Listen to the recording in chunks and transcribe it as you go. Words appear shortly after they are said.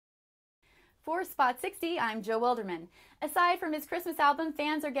For Spot 60, I'm Joe Wilderman. Aside from his Christmas album,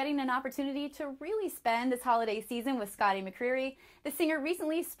 fans are getting an opportunity to really spend this holiday season with Scotty McCreery. The singer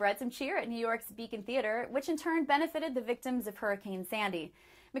recently spread some cheer at New York's Beacon Theater, which in turn benefited the victims of Hurricane Sandy.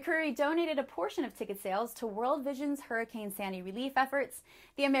 McCreery donated a portion of ticket sales to World Vision's Hurricane Sandy relief efforts.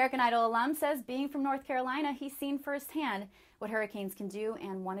 The American Idol alum says being from North Carolina, he's seen firsthand what hurricanes can do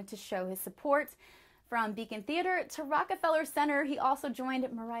and wanted to show his support. From Beacon Theater to Rockefeller Center, he also joined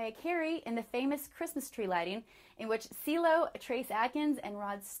Mariah Carey in the famous Christmas tree lighting, in which Cee-Lo, Adkins, and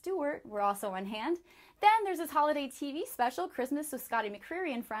Rod Stewart were also on hand. Then there's his holiday TV special, Christmas with Scotty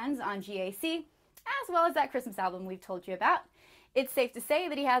McCreery and Friends on GAC, as well as that Christmas album we've told you about. It's safe to say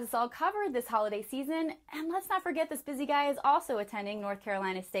that he has us all covered this holiday season, and let's not forget this busy guy is also attending North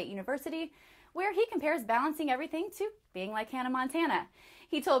Carolina State University, where he compares balancing everything to being like Hannah Montana.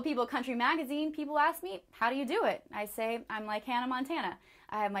 He told People Country Magazine, people ask me, how do you do it? I say, I'm like Hannah Montana.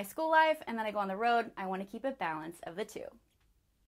 I have my school life, and then I go on the road. I want to keep a balance of the two.